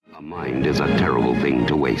A mind is a terrible thing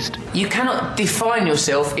to waste. You cannot define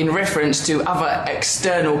yourself in reference to other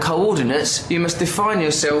external coordinates. You must define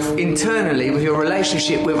yourself internally with your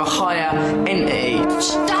relationship with a higher entity.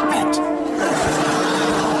 Stop it!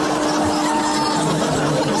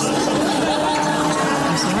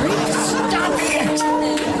 I'm sorry? Stop it!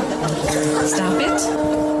 Stop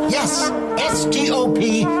it? Yes,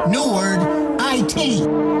 S-T-O-P, new word, I-T.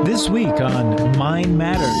 This week on Mind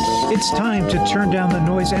Matters, it's time to turn down the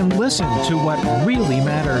noise and listen to what really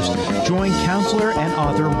matters. Join counselor and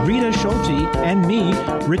author Rita Schulte and me,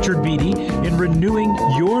 Richard Beattie, in renewing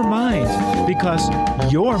your mind, because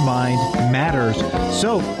your mind matters.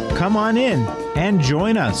 So come on in and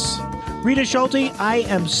join us. Rita Schulte, I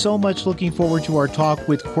am so much looking forward to our talk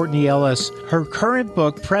with Courtney Ellis. Her current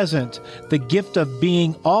book, Present, The Gift of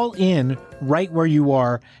Being All In, Right Where You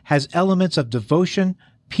Are, has elements of devotion,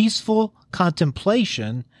 peaceful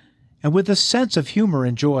contemplation, and with a sense of humor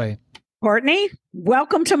and joy. Courtney,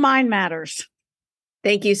 welcome to Mind Matters.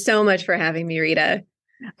 Thank you so much for having me, Rita.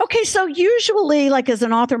 Okay, so usually, like as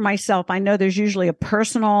an author myself, I know there's usually a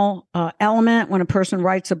personal element when a person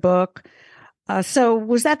writes a book. So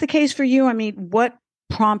was that the case for you? I mean, what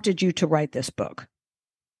prompted you to write this book?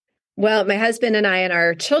 Well, my husband and I and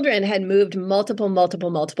our children had moved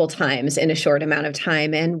multiple times in a short amount of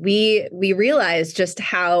time. And we realized just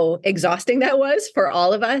how exhausting that was for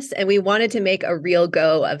all of us. And we wanted to make a real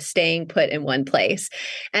go of staying put in one place.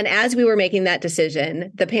 And as we were making that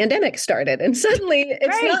decision, the pandemic started. And suddenly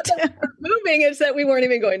it's not that we're moving, it's that we weren't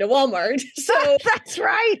even going to Walmart. So that's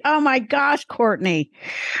right. Oh my gosh, Courtney.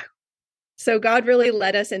 So God really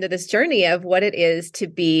led us into this journey of what it is to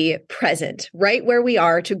be present, right where we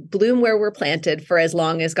are, to bloom where we're planted for as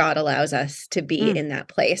long as God allows us to be in that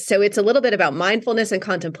place. So it's a little bit about mindfulness and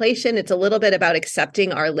contemplation. It's a little bit about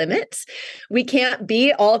accepting our limits. We can't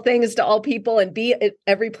be all things to all people and be at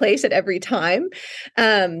every place at every time.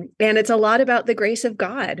 And it's a lot about the grace of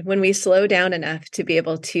God when we slow down enough to be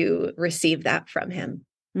able to receive that from Him.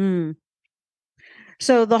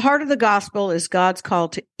 So the heart of the gospel is God's call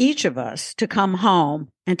to each of us to come home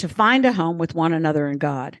and to find a home with one another in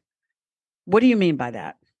God. What do you mean by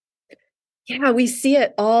that? Yeah, we see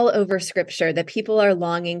it all over Scripture that people are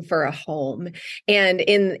longing for a home. And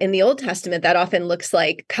in the Old Testament, that often looks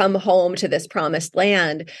like come home to this promised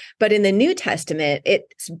land. But in the New Testament,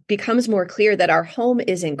 it becomes more clear that our home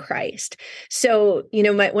is in Christ. So,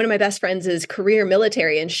 one of my best friends is career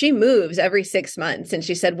military, and she moves every 6 months. And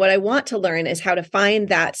she said, what I want to learn is how to find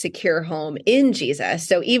that secure home in Jesus.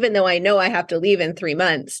 So even though I know I have to leave in 3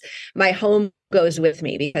 months, my home goes with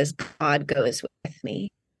me because God goes with me.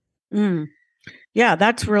 Yeah,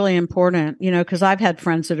 that's really important, because I've had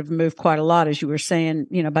friends that have moved quite a lot, as you were saying,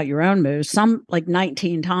 about your own moves, some like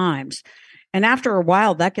 19 times. And after a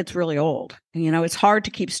while, that gets really old. It's hard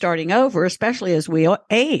to keep starting over, especially as we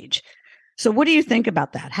age. So what do you think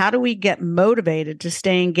about that? How do we get motivated to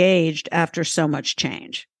stay engaged after so much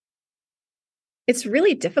change? It's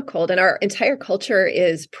really difficult, and our entire culture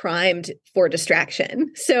is primed for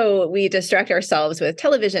distraction. So we distract ourselves with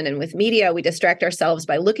television and with media. We distract ourselves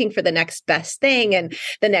by looking for the next best thing and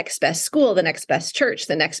the next best school, the next best church,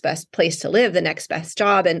 the next best place to live, the next best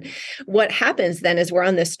job. And what happens then is we're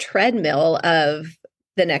on this treadmill of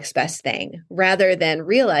the next best thing, rather than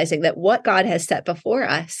realizing that what God has set before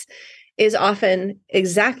us is often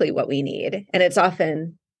exactly what we need. And it's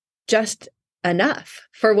often just enough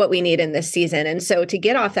for what we need in this season. And so to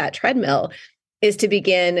get off that treadmill is to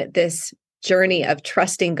begin this journey of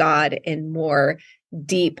trusting God in more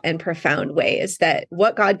deep and profound ways, that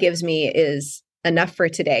what God gives me is enough for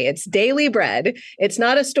today. It's daily bread. It's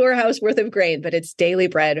not a storehouse worth of grain, but it's daily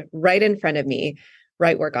bread right in front of me,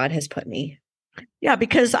 right where God has put me. Yeah,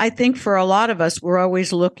 because I think for a lot of us, we're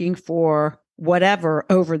always looking for whatever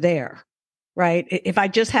over there. Right? If I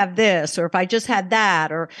just have this, or if I just had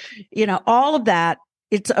that, or, all of that,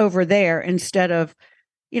 it's over there instead of,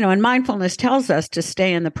 and mindfulness tells us to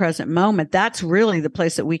stay in the present moment. That's really the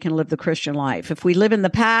place that we can live the Christian life. If we live in the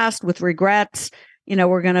past with regrets,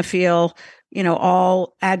 we're going to feel,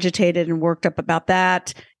 all agitated and worked up about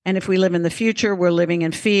that. And if we live in the future, we're living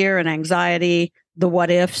in fear and anxiety, the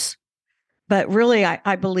what ifs. But really,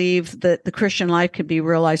 I believe that the Christian life can be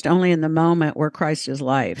realized only in the moment where Christ is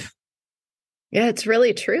life. Yeah, it's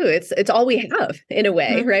really true. It's all we have in a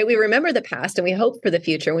way, right? We remember the past and we hope for the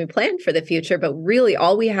future and we plan for the future, but really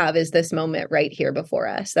all we have is this moment right here before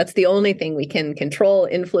us. That's the only thing we can control,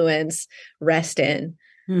 influence, rest in.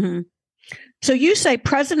 So you say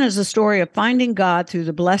present is a story of finding God through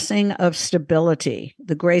the blessing of stability,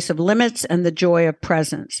 the grace of limits, and the joy of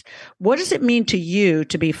presence. What does it mean to you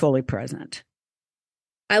to be fully present?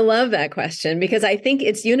 I love that question because I think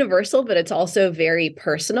it's universal, but it's also very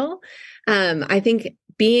personal. I think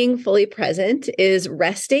being fully present is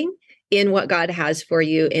resting in what God has for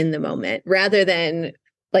you in the moment, rather than,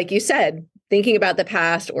 like you said, thinking about the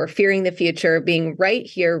past or fearing the future, being right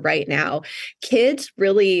here, right now. Kids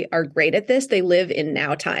really are great at this. They live in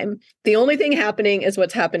now time. The only thing happening is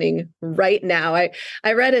what's happening right now.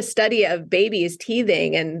 I read a study of babies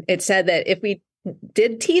teething, and it said that if we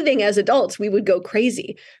did teething as adults, we would go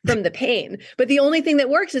crazy from the pain. But the only thing that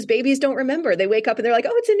works is babies don't remember. They wake up and they're like,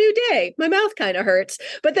 oh, it's a new day. My mouth kind of hurts,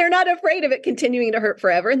 but they're not afraid of it continuing to hurt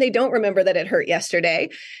forever. And they don't remember that it hurt yesterday.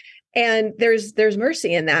 And there's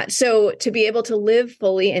mercy in that. So to be able to live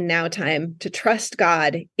fully in now time, to trust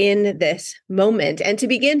God in this moment, and to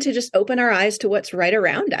begin to just open our eyes to what's right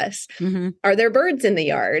around us. Mm-hmm. Are there birds in the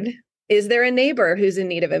yard? Is there a neighbor who's in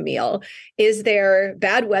need of a meal? Is there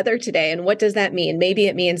bad weather today? And what does that mean? Maybe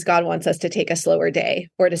it means God wants us to take a slower day,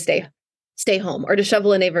 or to stay home, or to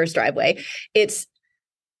shovel a neighbor's driveway. It's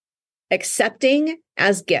accepting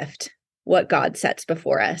as gift what God sets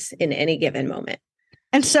before us in any given moment.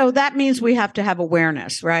 And so that means we have to have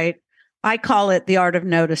awareness, right? I call it the art of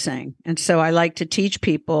noticing. And so I like to teach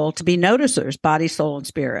people to be noticers, body, soul, and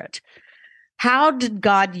spirit. How did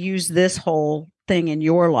God use this whole thing in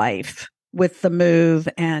your life with the move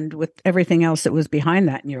and with everything else that was behind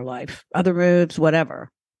that in your life? Other moves,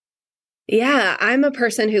 whatever. Yeah, I'm a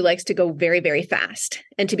person who likes to go very, very fast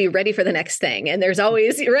and to be ready for the next thing. And there's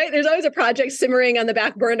always a project simmering on the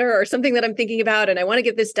back burner or something that I'm thinking about, and I want to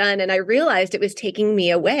get this done. And I realized it was taking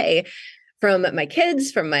me away from my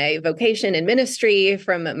kids, from my vocation in ministry,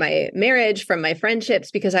 from my marriage, from my friendships,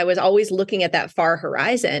 because I was always looking at that far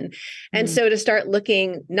horizon. And so to start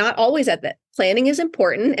looking not always at the planning is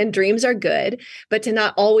important and dreams are good, but to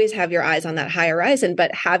not always have your eyes on that high horizon,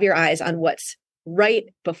 but have your eyes on what's right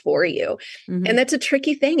before you. Mm-hmm. And that's a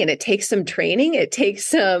tricky thing. And it takes some training. It takes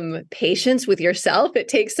some patience with yourself. It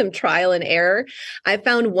takes some trial and error. I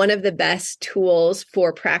found one of the best tools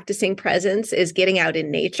for practicing presence is getting out in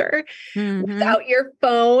nature without your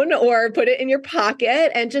phone, or put it in your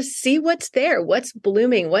pocket and just see what's there, what's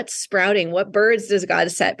blooming, what's sprouting, what birds does God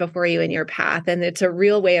set before you in your path. And it's a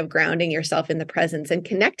real way of grounding yourself in the presence and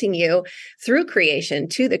connecting you through creation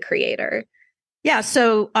to the Creator. Yeah.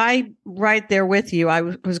 So I right there with you. I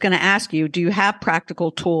was going to ask you, do you have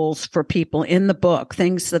practical tools for people in the book,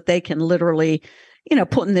 things that they can literally,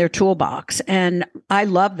 put in their toolbox? And I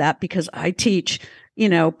love that because I teach,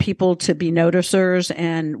 people to be noticers,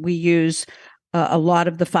 and we use a lot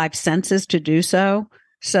of the 5 senses to do so.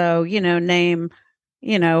 So, name,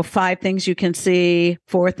 5 things you can see,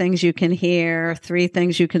 4 things you can hear, 3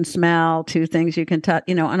 things you can smell, 2 things you can touch,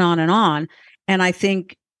 and on and on. And I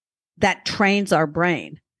think that trains our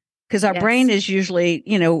brain, because our brain is usually,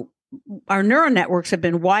 our neural networks have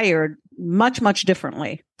been wired much, much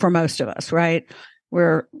differently for most of us, right?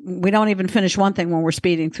 We don't even finish one thing when we're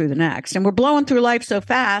speeding through the next, and we're blowing through life so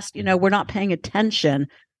fast, we're not paying attention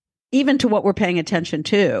even to what we're paying attention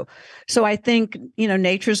to. So I think,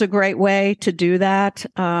 nature's a great way to do that.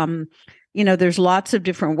 There's lots of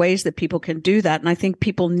different ways that people can do that. And I think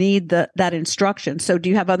people need that instruction. So do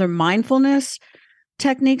you have other mindfulness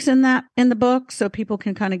techniques in the book so people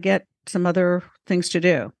can kind of get some other things to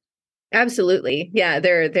do? Absolutely. Yeah,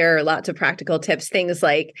 there are lots of practical tips. Things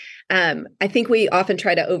like, I think we often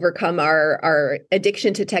try to overcome our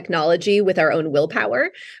addiction to technology with our own willpower.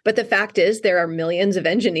 But the fact is, there are millions of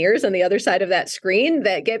engineers on the other side of that screen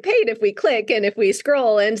that get paid if we click and if we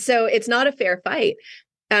scroll. And so it's not a fair fight.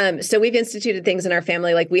 So we've instituted things in our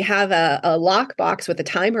family, like we have a lock box with a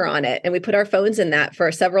timer on it, and we put our phones in that for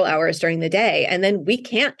several hours during the day, and then we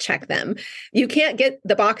can't check them. You can't get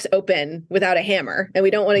the box open without a hammer, and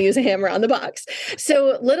we don't want to use a hammer on the box.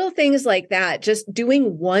 So little things like that, just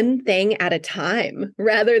doing one thing at a time,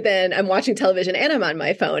 rather than I'm watching television and I'm on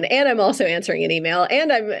my phone, and I'm also answering an email, and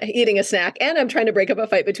I'm eating a snack, and I'm trying to break up a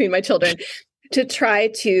fight between my children. To try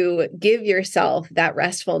to give yourself that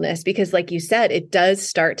restfulness, because like you said, it does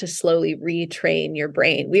start to slowly retrain your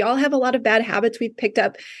brain. We all have a lot of bad habits we've picked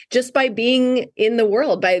up just by being in the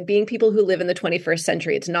world, by being people who live in the 21st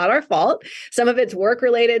century. It's not our fault. Some of it's work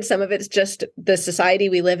related. Some of it's just the society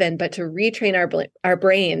we live in, but to retrain our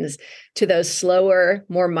brains to those slower,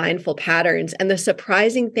 more mindful patterns. And the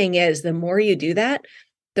surprising thing is, the more you do that,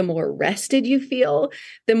 the more rested you feel,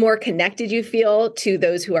 the more connected you feel to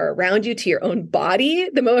those who are around you, to your own body,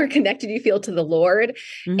 the more connected you feel to the Lord.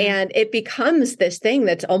 Mm-hmm. And it becomes this thing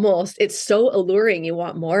that's it's so alluring, you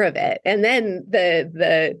want more of it. And then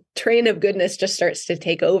the train of goodness just starts to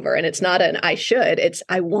take over. And it's not an I should, it's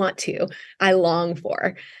I want to, I long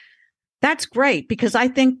for. That's great, because I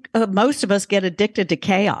think most of us get addicted to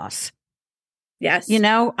chaos. Yes.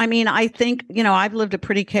 I think, I've lived a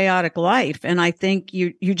pretty chaotic life, and I think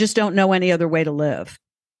you just don't know any other way to live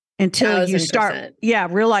until you start,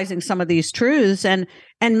 1000%. realizing some of these truths, and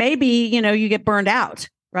maybe, you get burned out,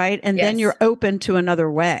 right? And then you're open to another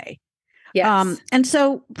way. Yes. And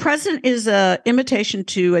so present is a invitation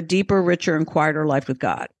to a deeper, richer, and quieter life with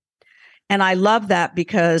God. And I love that,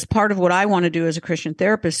 because part of what I want to do as a Christian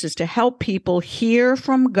therapist is to help people hear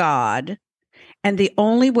from God. And the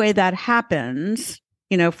only way that happens,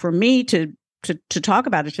 for me to talk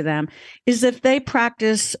about it to them, is if they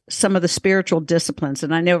practice some of the spiritual disciplines.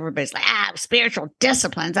 And I know everybody's like, spiritual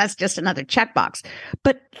disciplines, that's just another checkbox.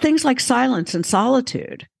 But things like silence and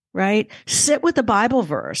solitude, right? Sit with the Bible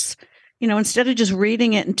verse. Instead of just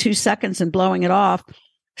reading it in 2 seconds and blowing it off,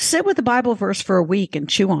 sit with the Bible verse for a week and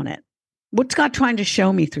chew on it. What's God trying to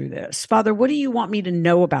show me through this? Father, what do you want me to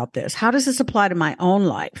know about this? How does this apply to my own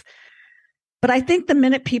life? But I think the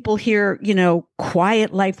minute people hear,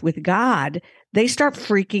 quiet life with God, they start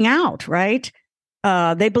freaking out, right?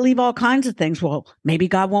 They believe all kinds of things. Well, maybe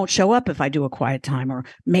God won't show up if I do a quiet time, or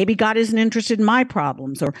maybe God isn't interested in my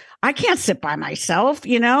problems, or I can't sit by myself,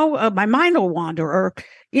 my mind will wander, or,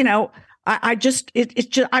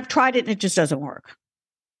 I've tried it and it just doesn't work.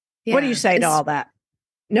 Yeah. What do you say to all that?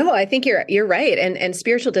 No, I think you're right. And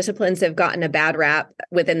spiritual disciplines have gotten a bad rap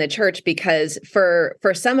within the church, because for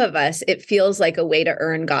some of us, it feels like a way to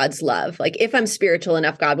earn God's love. Like, if I'm spiritual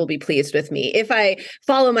enough, God will be pleased with me. If I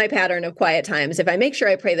follow my pattern of quiet times, if I make sure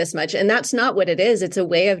I pray this much. And that's not what it is. It's a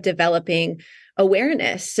way of developing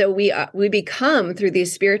awareness. So we become, through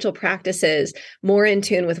these spiritual practices, more in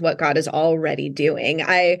tune with what God is already doing.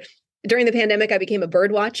 During the pandemic, I became a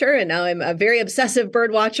bird watcher, and now I'm a very obsessive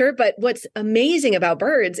bird watcher. But what's amazing about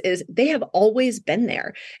birds is they have always been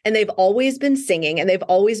there, and they've always been singing, and they've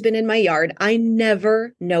always been in my yard. I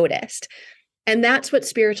never noticed. And that's what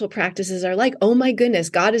spiritual practices are like. Oh my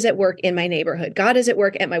goodness, God is at work in my neighborhood. God is at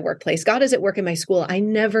work at my workplace. God is at work in my school. I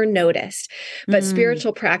never noticed. But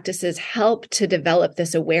spiritual practices help to develop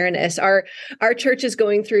this awareness. Our church is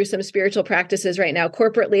going through some spiritual practices right now,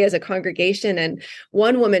 corporately as a congregation. And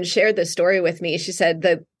one woman shared this story with me. She said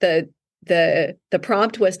the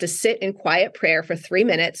prompt was to sit in quiet prayer for 3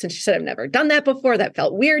 minutes. And she said, I've never done that before. That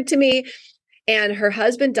felt weird to me. And her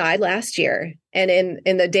husband died last year. And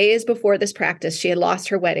in the days before this practice, she had lost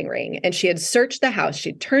her wedding ring, and she had searched the house.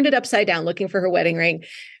 She turned it upside down looking for her wedding ring.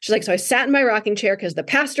 She's like, so I sat in my rocking chair because the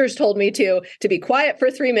pastors told me to be quiet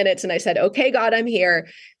for 3 minutes. And I said, okay, God, I'm here.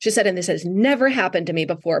 She said, and this has never happened to me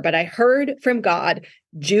before, but I heard from God,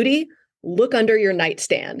 Judy, look under your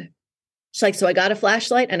nightstand. She's like, so I got a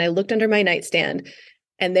flashlight and I looked under my nightstand.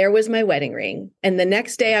 And there was my wedding ring. And the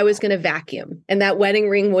next day I was going to vacuum, and that wedding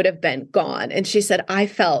ring would have been gone. And she said, I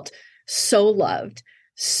felt so loved,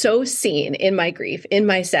 so seen in my grief, in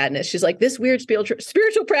my sadness. She's like, this weird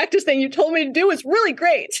spiritual practice thing you told me to do is really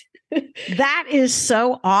great. That is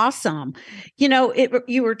so awesome.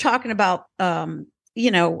 You were talking about,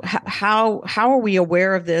 how are we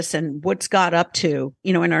aware of this, and what's God up to,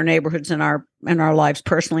 in our neighborhoods, in our lives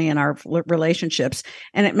personally, in our relationships.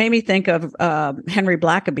 And it made me think of Henry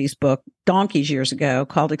Blackaby's book, Donkeys, years ago,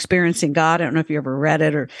 called Experiencing God. I don't know if you ever read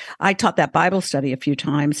it, or I taught that Bible study a few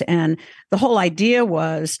times. And the whole idea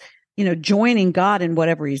was, joining God in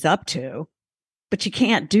whatever he's up to. But you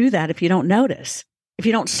can't do that if you don't notice, if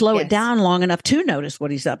you don't slow it down long enough to notice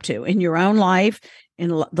what he's up to in your own life,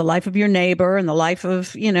 in the life of your neighbor, in the life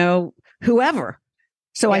of, whoever.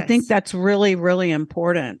 So I think that's really, really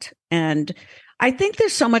important. And I think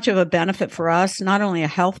there's so much of a benefit for us, not only a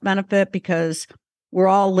health benefit, because we're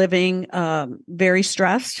all living very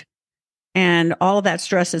stressed, and all of that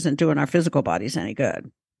stress isn't doing our physical bodies any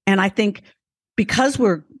good. And I think because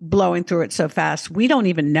we're blowing through it so fast, we don't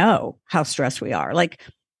even know how stressed we are.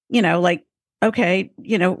 Okay,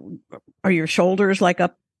 are your shoulders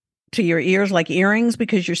up to your ears like earrings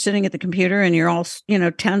because you're sitting at the computer and you're all,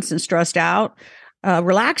 tense and stressed out?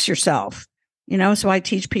 Relax yourself. So I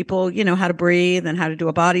teach people, how to breathe and how to do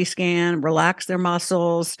a body scan, relax their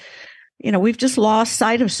muscles. We've just lost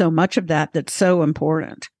sight of so much of that that's so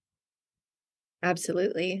important.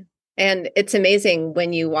 Absolutely. And it's amazing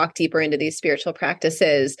when you walk deeper into these spiritual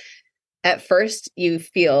practices. At first, you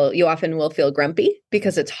often will feel grumpy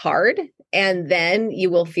because it's hard. And then you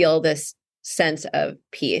will feel this sense of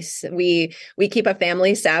peace. We keep a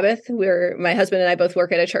family Sabbath. My husband and I both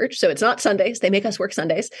work at a church, so it's not Sundays. They make us work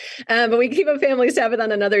Sundays, but we keep a family Sabbath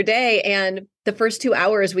on another day. And the first 2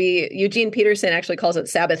 hours, Eugene Peterson actually calls it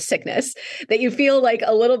Sabbath sickness, that you feel like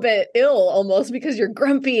a little bit ill almost because you're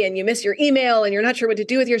grumpy and you miss your email and you're not sure what to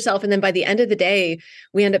do with yourself. And then by the end of the day,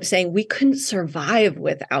 we end up saying we couldn't survive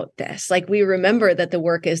without this. Like, we remember that the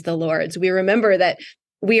work is the Lord's. We remember that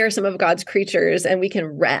we are some of God's creatures and we can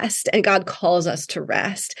rest, and God calls us to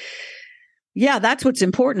rest. Yeah, that's what's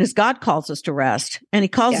important, is God calls us to rest, and he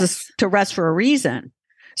calls us to rest for a reason.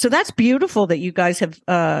 So that's beautiful that you guys have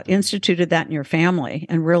instituted that in your family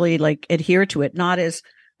and really like adhere to it, not as,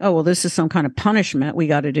 oh, well, this is some kind of punishment we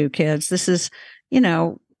got to do, kids. This is,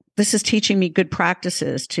 this is teaching me good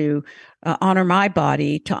practices to honor my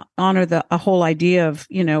body, to honor a whole idea of,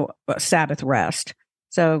 Sabbath rest.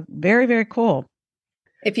 So very, very cool.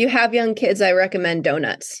 If you have young kids, I recommend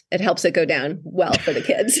donuts. It helps it go down well for the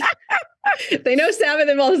kids. They know Sabbath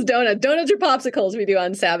involves donuts. Donuts or popsicles we do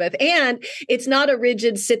on Sabbath. And it's not a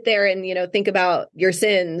rigid sit there and, think about your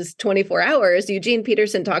sins 24 hours. Eugene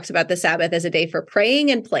Peterson talks about the Sabbath as a day for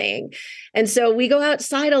praying and playing. And so we go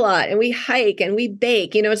outside a lot and we hike and we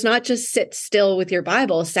bake. It's not just sit still with your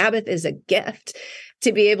Bible. Sabbath is a gift.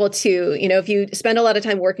 To be able to, if you spend a lot of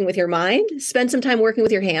time working with your mind, spend some time working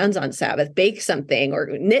with your hands on Sabbath, bake something or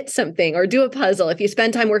knit something or do a puzzle. If you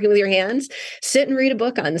spend time working with your hands, sit and read a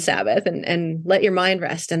book on Sabbath and let your mind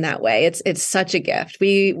rest in that way. It's such a gift.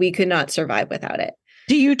 We could not survive without it.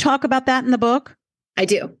 Do you talk about that in the book? I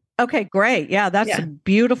do. Okay, great. Yeah, that's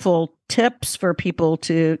beautiful tips for people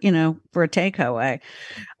to, for a takeaway.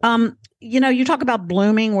 You talk about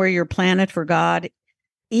blooming where you're planted for God,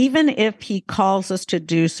 even if he calls us to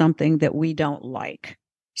do something that we don't like.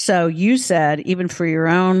 So you said, even for your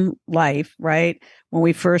own life, right? When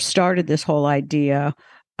we first started this whole idea,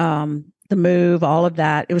 the move, all of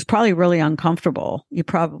that, it was probably really uncomfortable. You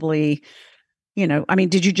probably,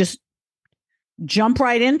 did you just jump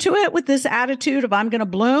right into it with this attitude of I'm going to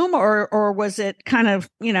bloom, or was it kind of,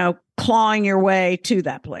 clawing your way to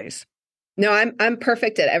that place? No, I'm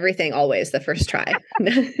perfect at everything always the first try. No,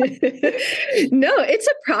 it's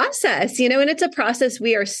a process, and it's a process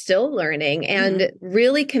we are still learning, and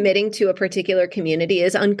really committing to a particular community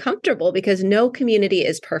is uncomfortable because no community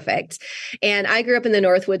is perfect. And I grew up in the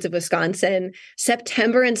Northwoods of Wisconsin.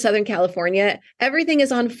 September in Southern California, everything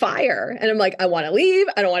is on fire. And I'm like, I want to leave.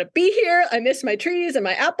 I don't want to be here. I miss my trees and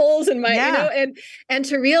my apples and my, and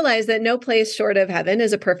to realize that no place short of heaven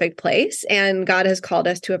is a perfect place. And God has called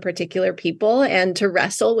us to a particular people, and to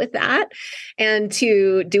wrestle with that and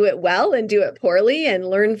to do it well and do it poorly and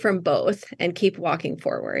learn from both and keep walking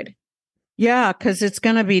forward. Yeah, because it's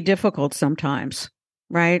going to be difficult sometimes,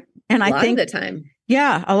 right? And I think a lot of the time.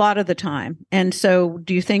 Yeah, a lot of the time. And so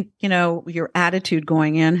do you think, your attitude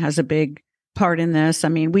going in has a big part in this? I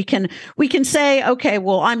mean, we can say, okay,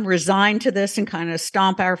 well, I'm resigned to this and kind of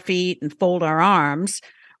stomp our feet and fold our arms,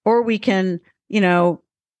 or we can,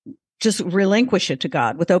 just relinquish it to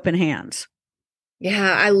God with open hands.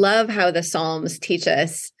 Yeah, I love how the Psalms teach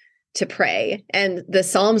us to pray. And the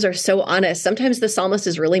Psalms are so honest. Sometimes the psalmist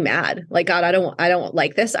is really mad. Like, God, I don't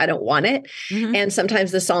like this. I don't want it. Mm-hmm. And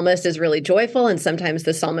sometimes the psalmist is really joyful. And sometimes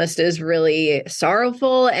the psalmist is really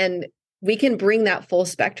sorrowful. And we can bring that full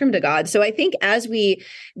spectrum to God. So I think as we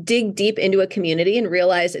dig deep into a community and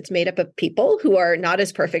realize it's made up of people who are not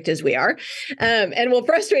as perfect as we are, and will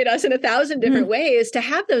frustrate us in 1,000 different ways, to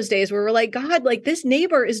have those days where we're like, God, like, this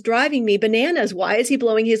neighbor is driving me bananas. Why is he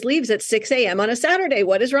blowing his leaves at 6 a.m. on a Saturday?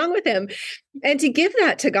 What is wrong with him? And to give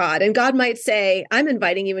that to God. And God might say, I'm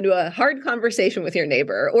inviting you into a hard conversation with your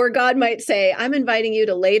neighbor. Or God might say, I'm inviting you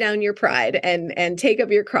to lay down your pride and take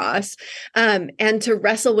up your cross, and to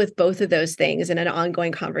wrestle with both of those things in an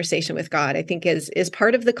ongoing conversation with God, I think is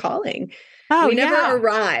part of the calling. We never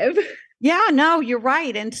arrive. Yeah, no, you're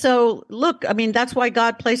right. And so look, I mean, that's why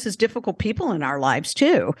God places difficult people in our lives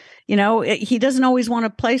too. He doesn't always want to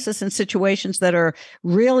place us in situations that are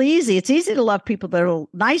real easy. It's easy to love people that are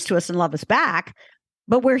nice to us and love us back.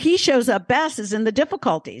 But where he shows up best is in the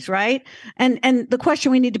difficulties, right? And the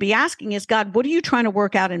question we need to be asking is, God, what are you trying to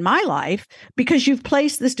work out in my life? Because you've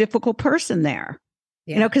placed this difficult person there.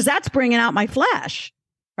 Yeah. Because that's bringing out my flesh,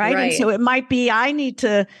 right? And so it might be, I need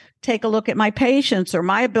to take a look at my patience or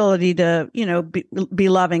my ability to, be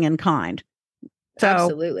loving and kind. So,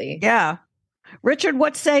 absolutely. Yeah. Richard,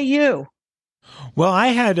 what say you? Well, I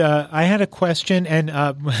had a question, and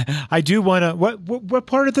I do want to. What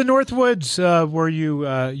part of the Northwoods were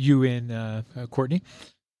you in, Courtney?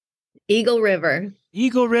 Eagle River.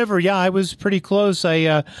 Eagle River. Yeah, I was pretty close.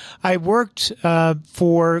 I worked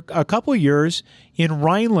for a couple years in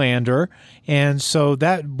Rhinelander, and so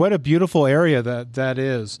what a beautiful area that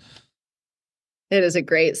is. It is a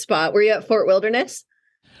great spot. Were you at Fort Wilderness?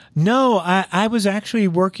 No, I was actually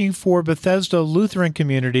working for Bethesda Lutheran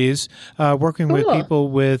Communities, working with people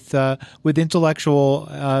with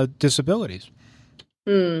intellectual disabilities.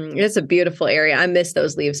 It's a beautiful area. I miss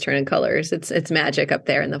those leaves turning colors. It's magic up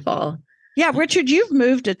there in the fall. Yeah, Richard, you've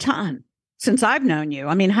moved a ton since I've known you.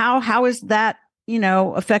 I mean, how has that,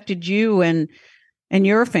 affected you and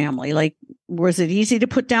your family? Like, was it easy to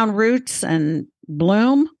put down roots and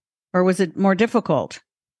bloom, or was it more difficult?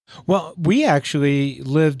 Well, we actually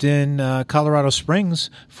lived in Colorado Springs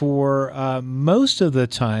for most of the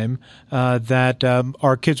time that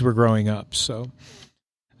our kids were growing up. So,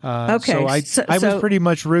 okay. So I was pretty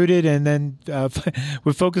much rooted, and then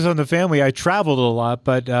with focus on the family, I traveled a lot,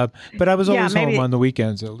 but I was always home on the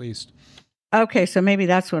weekends at least. Okay, so maybe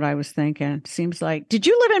that's what I was thinking. Seems like, did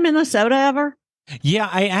you live in Minnesota ever? Yeah,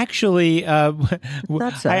 I actually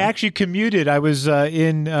commuted. I was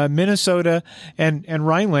in Minnesota and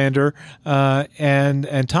Rhinelander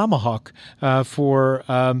and Tomahawk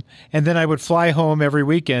and then I would fly home every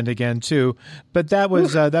weekend again too. But that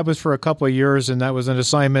was for a couple of years, and that was an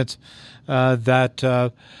assignment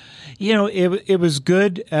that it was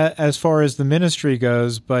good as far as the ministry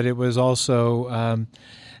goes, but it was also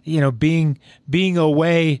being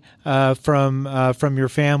away from your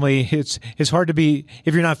family. It's hard to be,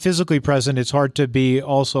 if you're not physically present, it's hard to be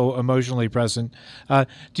also emotionally present.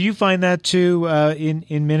 Do you find that too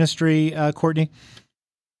in ministry, Courtney?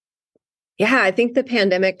 Yeah, I think the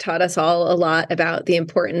pandemic taught us all a lot about the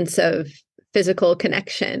importance of physical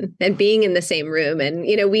connection and being in the same room. And,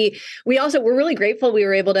 we're really grateful we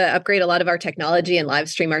were able to upgrade a lot of our technology and live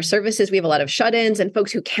stream our services. We have a lot of shut-ins and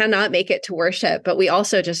folks who cannot make it to worship, but we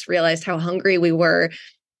also just realized how hungry we were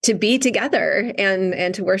to be together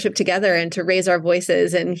and to worship together and to raise our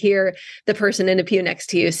voices and hear the person in a pew next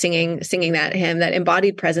to you singing that hymn. That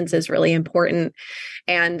embodied presence is really important.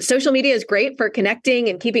 And social media is great for connecting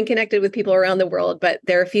and keeping connected with people around the world, but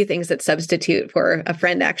there are a few things that substitute for a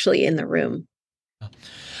friend actually in the room.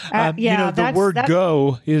 The word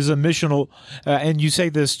 "go" is a missional, and you say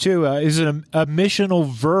this too, is a missional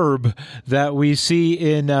verb that we see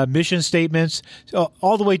in mission statements,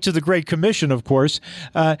 all the way to the Great Commission, of course.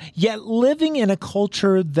 Yet living in a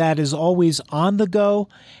culture that is always on the go,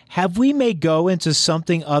 have we made go into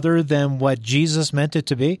something other than what Jesus meant it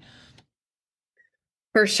to be?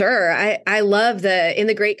 For sure. I love in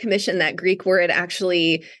the Great Commission, that Greek word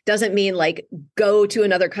actually doesn't mean like go to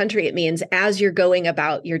another country. It means as you're going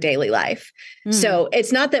about your daily life. So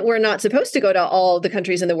it's not that we're not supposed to go to all the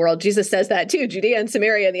countries in the world. Jesus says that too, Judea and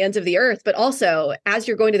Samaria and the ends of the earth, but also as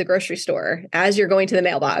you're going to the grocery store, as you're going to the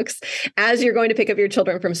mailbox, as you're going to pick up your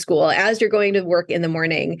children from school, as you're going to work in the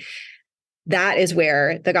morning. That is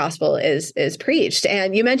where the gospel is preached.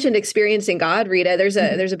 And you mentioned experiencing God, Rita. There's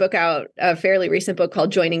a book out, a fairly recent book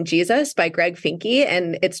called Joining Jesus by Greg Finke,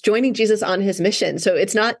 and it's joining Jesus on his mission. So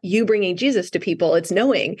it's not you bringing Jesus to people, it's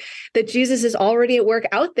knowing that Jesus is already at work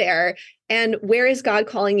out there. And where is God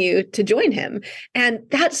calling you to join him? And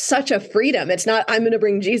that's such a freedom. It's not, I'm going to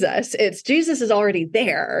bring Jesus. It's Jesus is already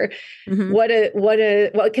there. Mm-hmm.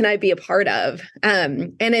 What can I be a part of?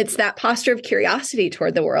 And it's that posture of curiosity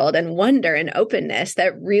toward the world and wonder and openness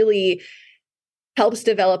that really helps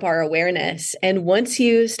develop our awareness. And once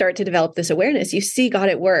you start to develop this awareness, you see God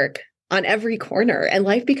at work on every corner, and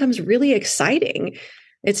life becomes really exciting.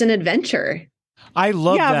 It's an adventure. I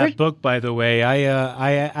love that book, by the way. I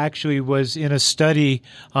actually was in a study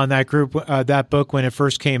on that book when it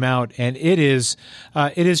first came out, and it is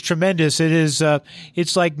tremendous.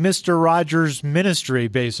 It's like Mr. Rogers' Ministry,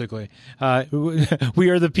 basically. We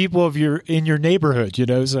are the people in your neighborhood,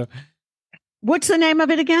 So, what's the name of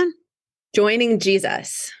it again? Joining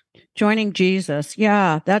Jesus. Joining Jesus.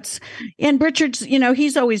 Yeah, and Richard's,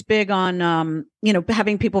 he's always big on,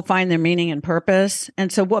 having people find their meaning and purpose. And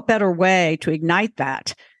so what better way to ignite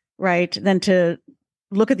that, right, than to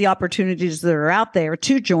look at the opportunities that are out there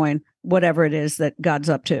to join whatever it is that God's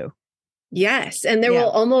up to. Yes. And there will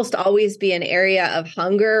almost always be an area of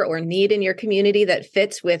hunger or need in your community that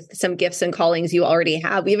fits with some gifts and callings you already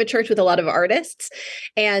have. We have a church with a lot of artists,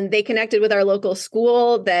 and they connected with our local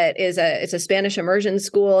school that it's a Spanish immersion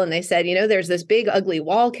school. And they said, there's this big ugly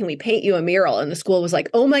wall. Can we paint you a mural? And the school was like,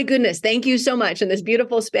 oh my goodness, thank you so much. And this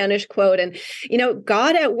beautiful Spanish quote. And,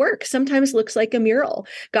 God at work sometimes looks like a mural.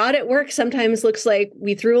 God at work sometimes looks like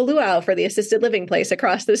we threw a luau for the assisted living place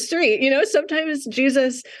across the street. Sometimes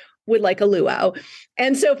Jesus would like a luau.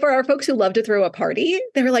 And so for our folks who love to throw a party,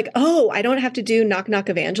 they're like, oh, I don't have to do knock knock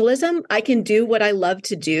evangelism. I can do what I love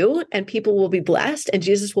to do and people will be blessed and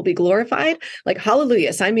Jesus will be glorified. Like,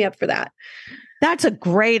 hallelujah, sign me up for that. That's a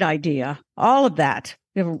great idea. All of that.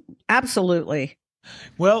 Absolutely.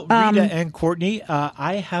 Well, Rita and Courtney,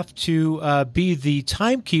 I have to be the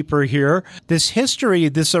timekeeper here. This history,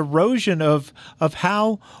 this erosion of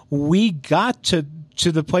how we got to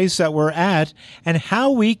the place that we're at and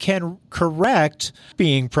how we can correct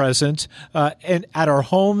being present and at our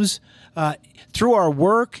homes, through our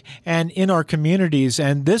work and in our communities.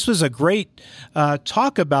 And this was a great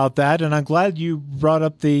talk about that. And I'm glad you brought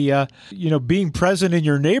up the, being present in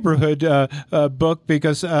your neighborhood book,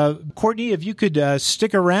 because Courtney, if you could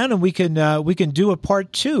stick around and we can do a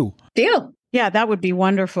part 2. Deal. Yeah, that would be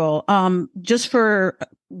wonderful. Just for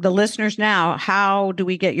the listeners now, how do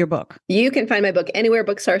we get your book? You can find my book anywhere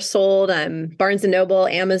books are sold. Barnes & Noble,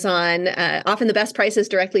 Amazon, often the best prices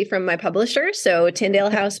directly from my publisher. So Tyndale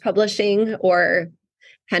House Publishing or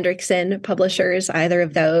Hendrickson Publishers, either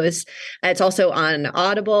of those. It's also on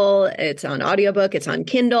Audible. It's on audiobook. It's on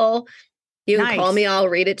Kindle. You can call me. I'll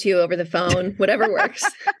read it to you over the phone, whatever works.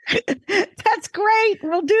 That's great.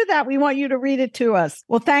 We'll do that. We want you to read it to us.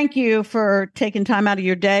 Well, thank you for taking time out of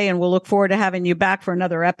your day, and we'll look forward to having you back for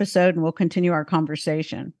another episode, and we'll continue our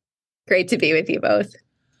conversation. Great to be with you both.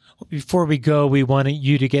 Before we go, we wanted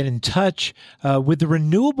you to get in touch with the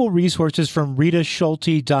renewable resources from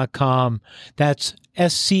RitaSchulte.com. That's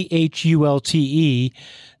SCHULTE.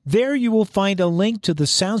 There you will find a link to the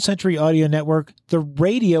Sound Century Audio Network, the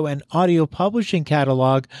radio and audio publishing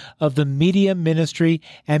catalog of the media ministry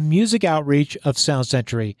and music outreach of Sound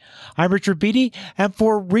Century. I'm Richard Beattie, and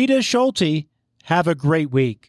for Rita Schulte, have a great week.